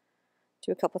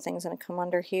do a couple things. I'm going to come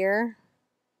under here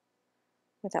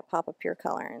with that pop of pure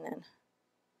color, and then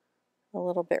a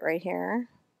little bit right here,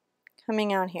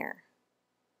 coming out here.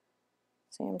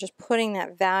 So I'm just putting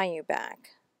that value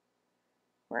back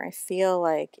where I feel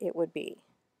like it would be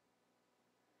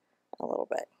a little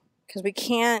bit. Because we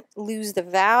can't lose the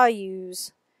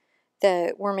values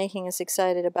that were making us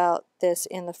excited about this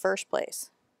in the first place.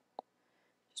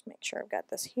 Just make sure I've got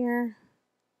this here.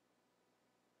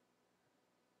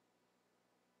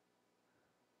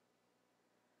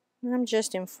 And I'm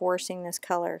just enforcing this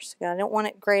color. So I don't want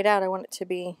it grayed out. I want it to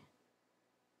be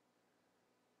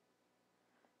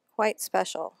quite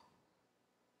special.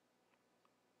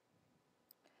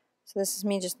 So this is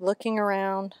me just looking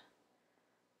around.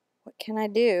 What can I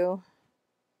do?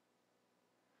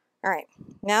 All right,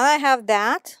 now that I have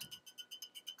that,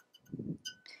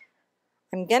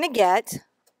 I'm gonna get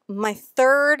my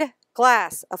third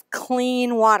glass of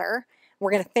clean water.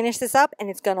 We're gonna finish this up and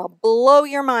it's gonna blow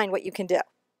your mind what you can do.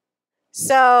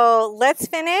 So let's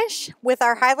finish with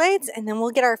our highlights and then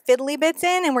we'll get our fiddly bits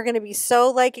in and we're gonna be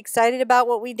so excited about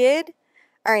what we did.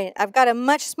 All right, I've got a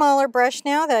much smaller brush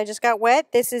now that I just got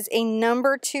wet. This is a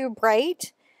number 2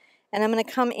 bright and I'm gonna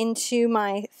come into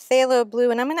my phthalo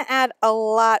blue and I'm gonna add a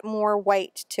lot more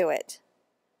white to it.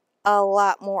 A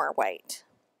lot more white.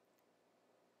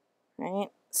 Right?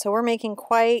 So we're making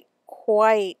quite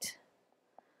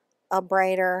a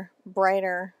brighter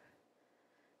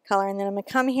color. And then I'm going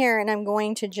to come here and I'm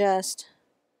going to just,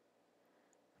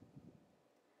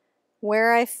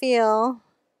 where I feel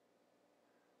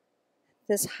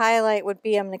this highlight would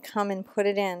be, I'm going to come and put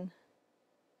it in.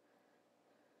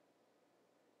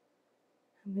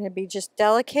 I'm going to be just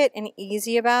delicate and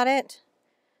easy about it.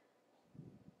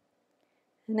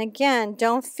 And again,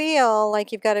 don't feel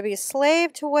like you've got to be a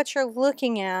slave to what you're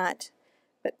looking at,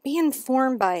 but be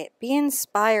informed by it, be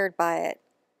inspired by it.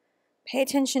 Pay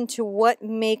attention to what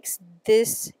makes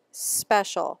this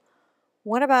special.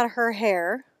 What about her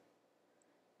hair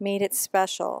made it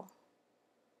special?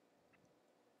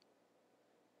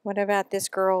 What about this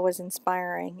girl was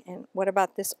inspiring? And what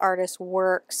about this artist's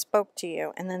work spoke to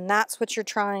you? And then that's what you're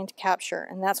trying to capture,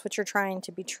 and that's what you're trying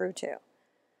to be true to.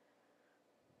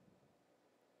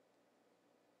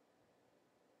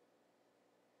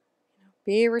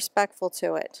 Be respectful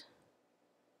to it.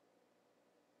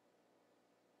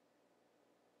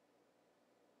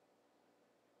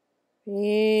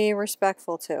 Be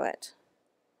respectful to it.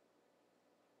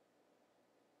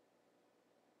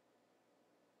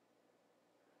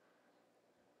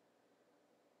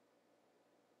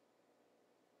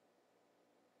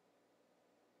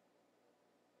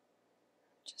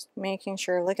 Just making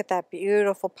sure, look at that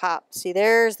beautiful pop. See,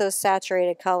 there's those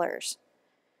saturated colors.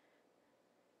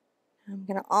 I'm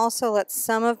going to also let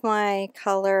some of my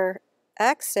color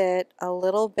exit a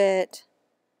little bit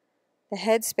the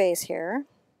headspace here.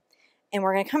 And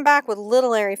we're going to come back with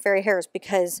little airy fairy hairs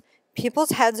because people's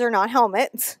heads are not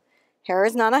helmets. Hair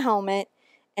is not a helmet.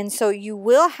 And so you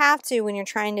will have to, when you're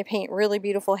trying to paint really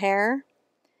beautiful hair,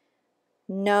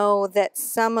 know that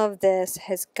some of this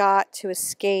has got to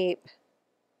escape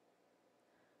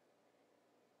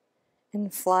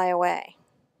and fly away.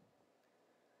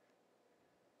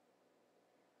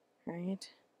 Right?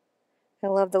 I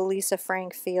love the Lisa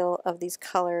Frank feel of these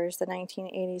colors, the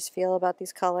 1980s feel about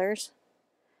these colors.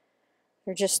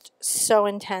 They're just so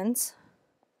intense.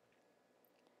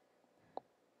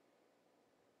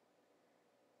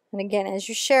 And again, as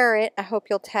you share it, I hope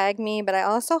you'll tag me, but I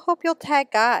also hope you'll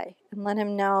tag Guy and let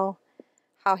him know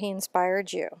how he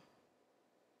inspired you.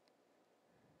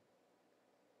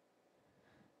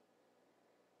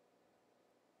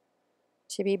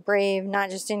 To be brave, not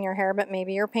just in your hair, but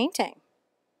maybe your painting.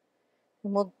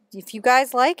 And we'll, if you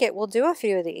guys like it, we'll do a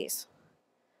few of these.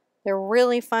 They're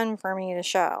really fun for me to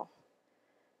show.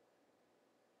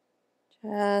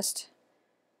 Just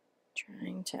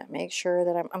trying to make sure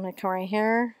that I'm going to come right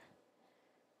here.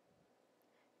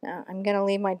 Now I'm going to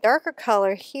leave my darker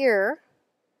color here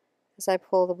as I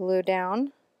pull the blue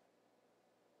down.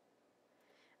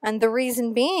 And the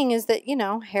reason being is that, you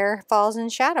know, hair falls in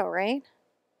shadow, right?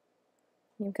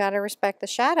 You've got to respect the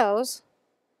shadows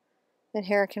that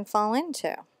hair can fall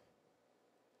into.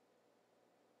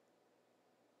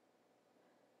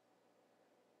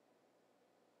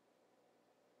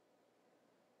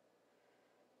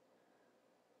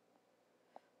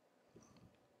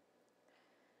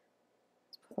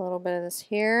 Let's put a little bit of this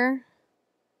here.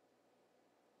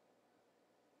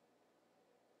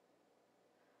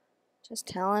 Just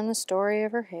telling the story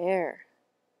of her hair.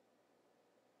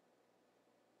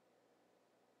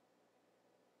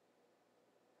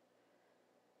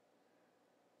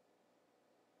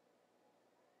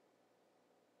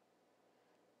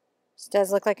 This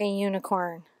does look like a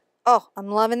unicorn. Oh, I'm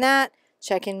loving that.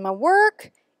 Checking my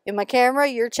work in my camera.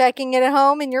 You're checking it at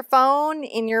home in your phone,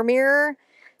 in your mirror,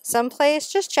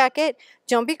 someplace. Just check it.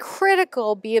 Don't be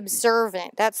critical. Be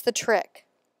observant. That's the trick.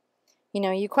 You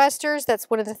know, you questers, that's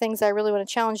one of the things I really want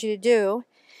to challenge you to do,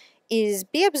 is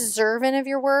be observant of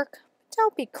your work.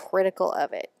 Don't be critical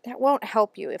of it. That won't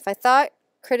help you. If I thought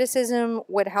criticism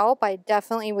would help, I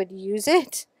definitely would use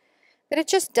it. But it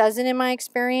just doesn't in my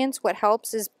experience. What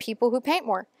helps is people who paint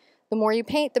more. The more you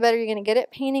paint, the better you're going to get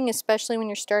at painting, especially when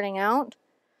you're starting out.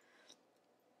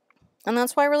 And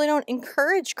that's why I really don't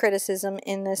encourage criticism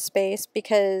in this space,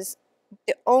 because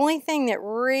the only thing that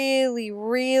really,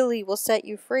 really will set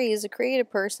you free as a creative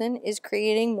person is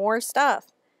creating more stuff.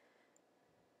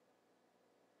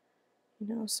 You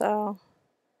know, so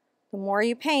the more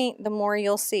you paint, the more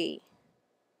you'll see.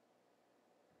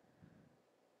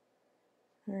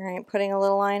 All right, putting a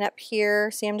little line up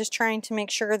here. See, I'm just trying to make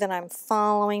sure that I'm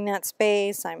following that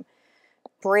space. I'm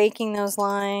breaking those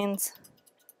lines.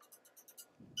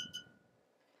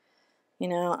 You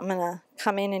know, I'm going to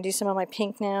come in and do some of my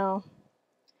pink now.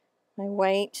 My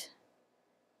white,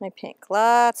 my pink.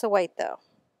 Lots of white though.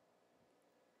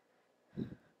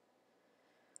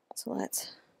 So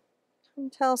let's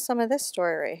tell some of this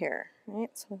story right here. Right,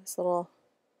 so this little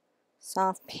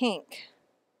soft pink.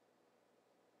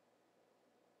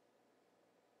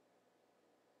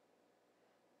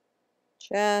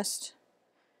 Just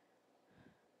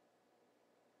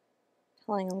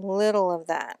telling a little of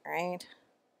that, right?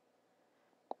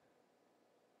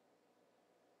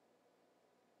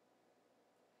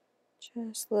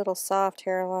 Just little soft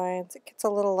hairlines. It gets a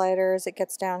little lighter as it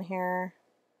gets down here.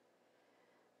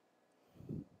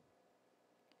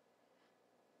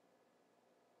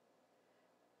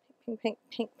 Pink, pink,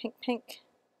 pink, pink, pink,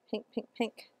 pink, pink,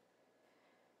 pink.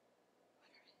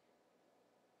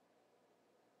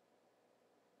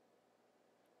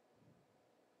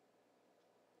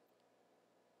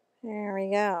 There we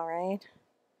go, right?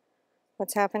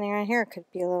 What's happening right here? Could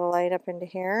be a little light up into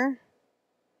here.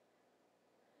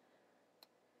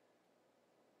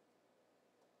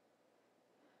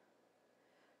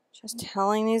 Just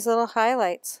telling these little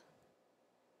highlights.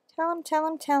 Tell them, tell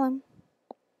them, tell them.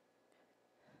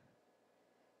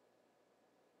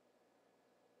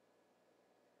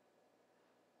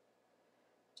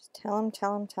 Just tell them,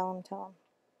 tell them, tell them, tell them.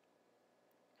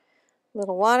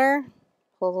 Little water,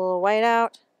 pull the little white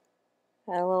out,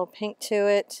 add a little pink to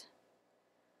it.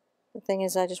 The thing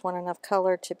is, I just want enough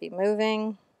color to be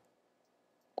moving.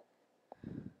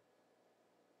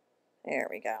 There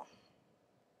we go.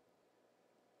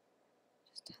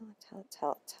 Just tell it, tell it,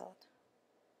 tell it, tell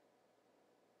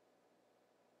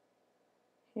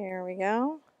it. Here we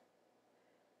go.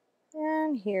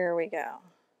 And here we go.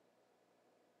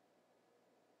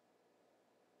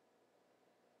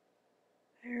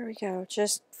 There we go.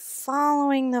 Just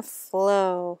following the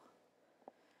flow.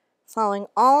 Following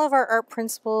all of our art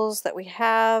principles that we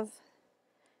have,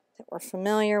 that we're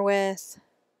familiar with.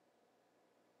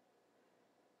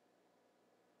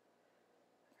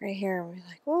 Right here, we're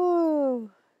like, whoa.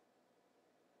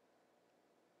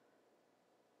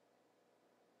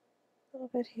 A little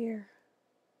bit here.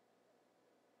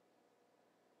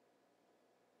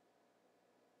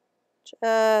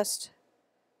 Just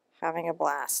having a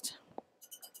blast.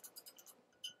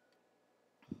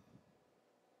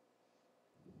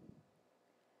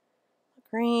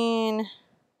 Green.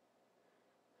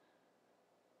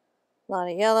 A lot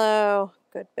of yellow.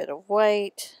 Good bit of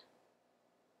white.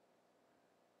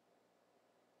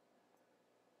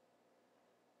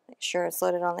 Make sure it's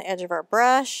loaded on the edge of our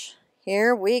brush.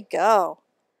 Here we go.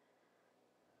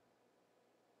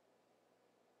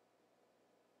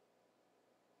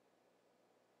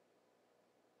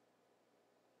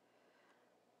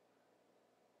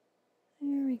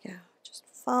 There we go. Just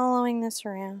following this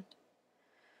around.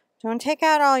 Don't take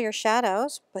out all your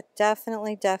shadows, but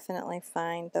definitely, definitely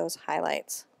find those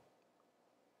highlights.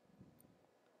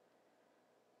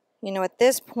 You know, at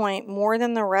this point, more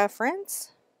than the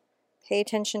reference, pay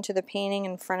attention to the painting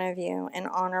in front of you and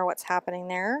honor what's happening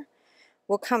there.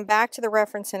 We'll come back to the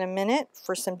reference in a minute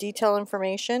for some detailed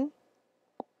information.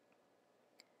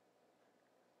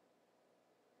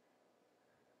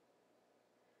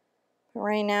 But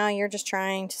right now, you're just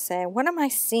trying to say, what am I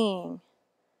seeing?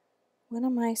 What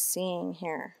am I seeing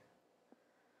here?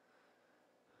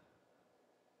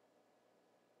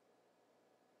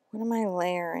 What am I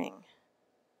layering?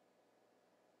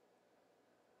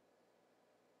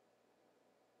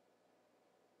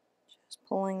 Just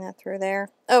pulling that through there.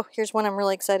 Oh, here's one I'm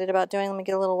really excited about doing. Let me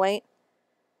get a little white.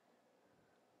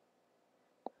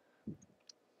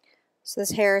 So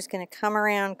this hair is going to come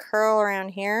around, curl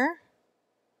around here,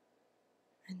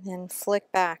 and then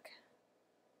flick back.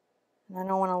 And I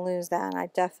don't want to lose that. I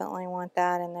definitely want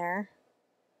that in there.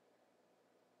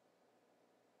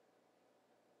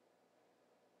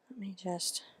 Let me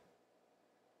just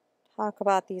talk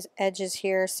about these edges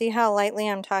here. See how lightly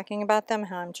I'm talking about them?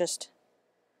 How I'm just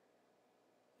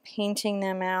painting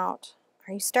them out.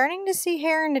 Are you starting to see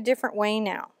hair in a different way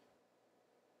now?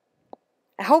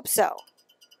 I hope so.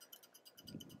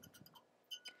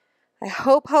 I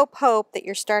hope that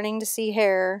you're starting to see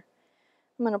hair.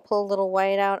 I'm going to pull a little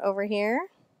white out over here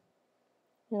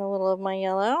and a little of my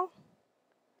yellow.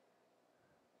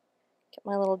 Get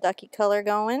my little ducky color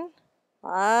going.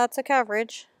 Lots of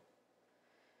coverage.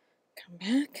 Come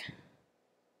back.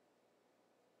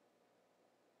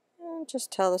 And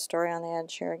just tell the story on the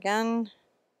edge here again.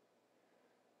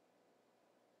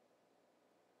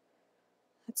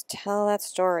 Let's tell that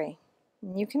story.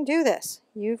 And you can do this.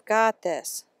 You've got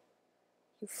this.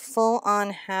 You full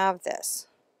on have this.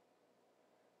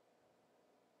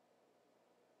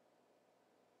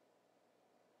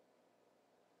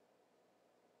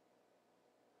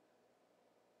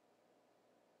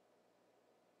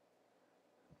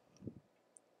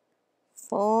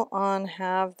 Full on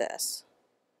have this.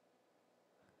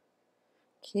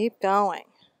 Keep going.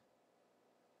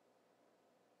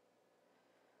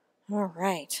 All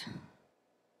right.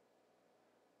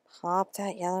 Pop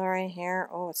that yellow right here.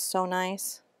 Oh, it's so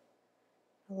nice.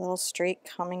 A little streak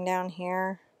coming down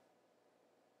here.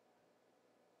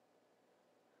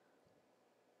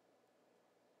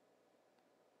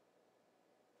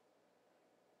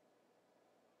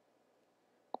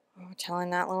 Oh, telling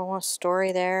that little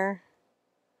story there.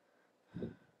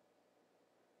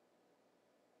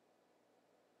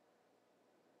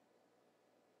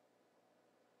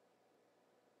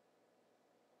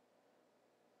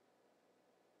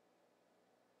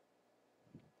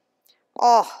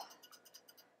 Oh,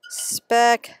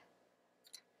 spectacular.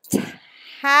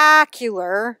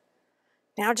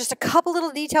 Now just a couple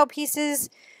little detail pieces,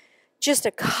 just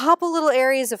a couple little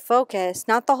areas of focus,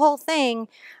 not the whole thing,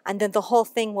 and then the whole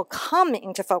thing will come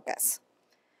into focus.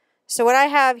 So what I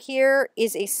have here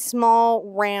is a small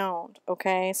round,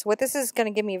 okay? So what this is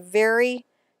going to give me a very,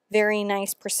 very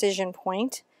nice precision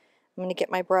point. I'm going to get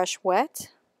my brush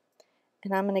wet,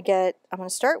 and I'm going to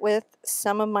start with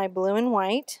some of my blue and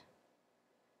white.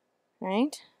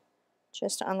 Right,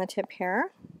 just on the tip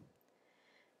here.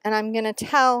 And I'm going to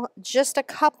tell just a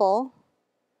couple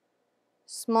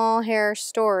small hair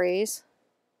stories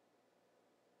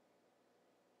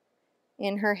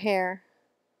in her hair.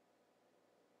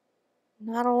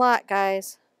 Not a lot,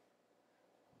 guys.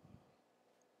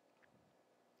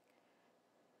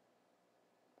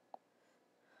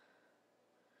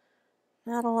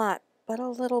 Not a lot, but a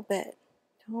little bit.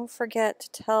 Don't forget to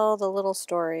tell the little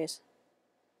stories.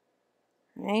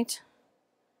 Right?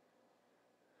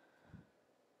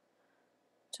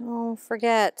 Don't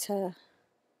forget to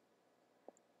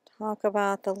talk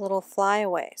about the little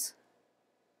flyaways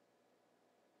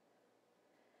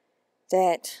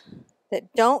that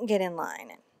don't get in line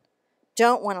and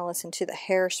don't want to listen to the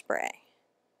hairspray.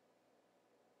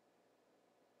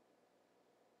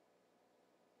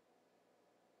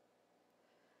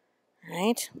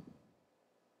 Right?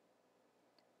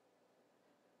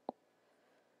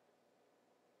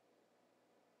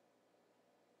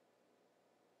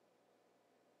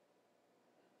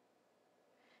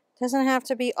 Doesn't have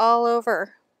to be all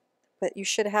over, but you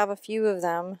should have a few of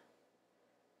them.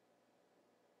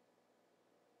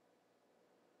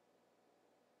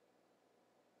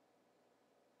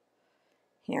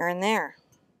 Here and there.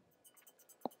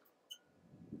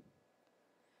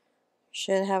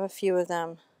 Should have a few of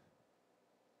them.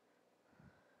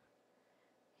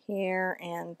 Here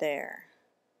and there.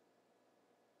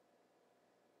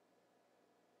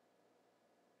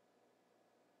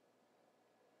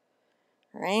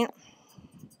 All right.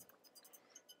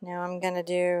 Now I'm going to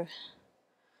do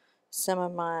some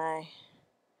of my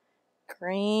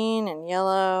green and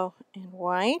yellow and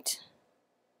white.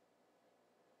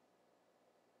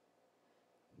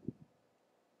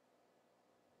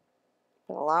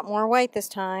 But a lot more white this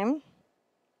time.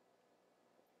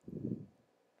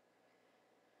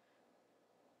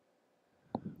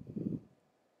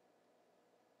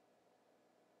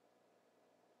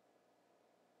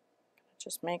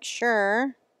 Just make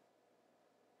sure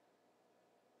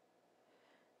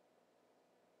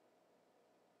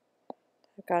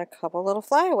I've got a couple little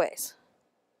flyaways.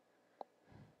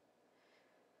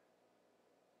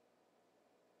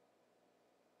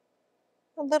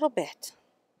 A little bit.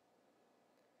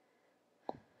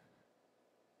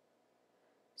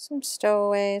 Some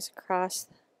stowaways across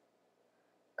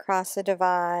the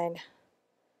divide.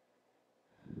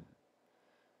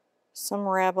 Some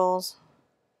rebels.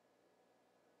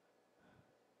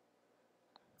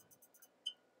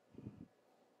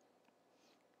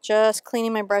 Just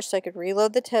cleaning my brush so I could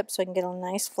reload the tip so I can get a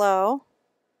nice flow.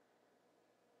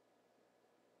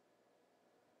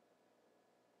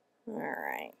 All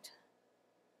right.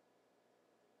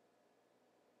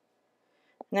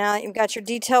 Now that you've got your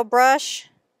detail brush,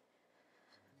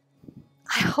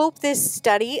 I hope this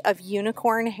study of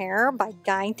unicorn hair by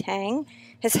Guy Tang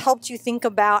has helped you think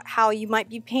about how you might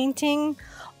be painting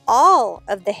all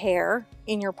of the hair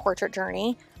in your portrait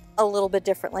journey a little bit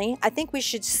differently. I think we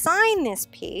should sign this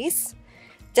piece.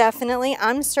 Definitely.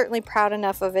 I'm certainly proud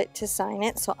enough of it to sign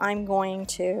it, so I'm going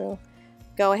to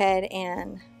go ahead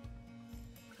and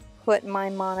put my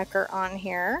moniker on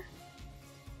here.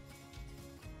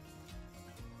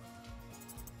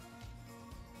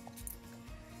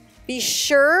 Be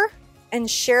sure and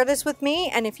share this with me,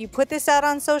 and if you put this out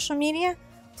on social media,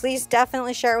 please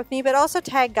definitely share it with me, but also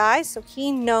tag Guy so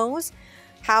he knows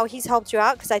how he's helped you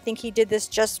out, because I think he did this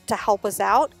just to help us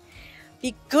out.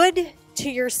 Be good to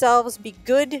yourselves, be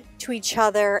good to each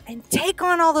other, and take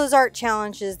on all those art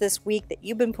challenges this week that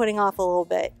you've been putting off a little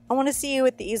bit. I want to see you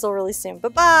at the easel really soon.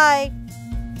 Bye-bye.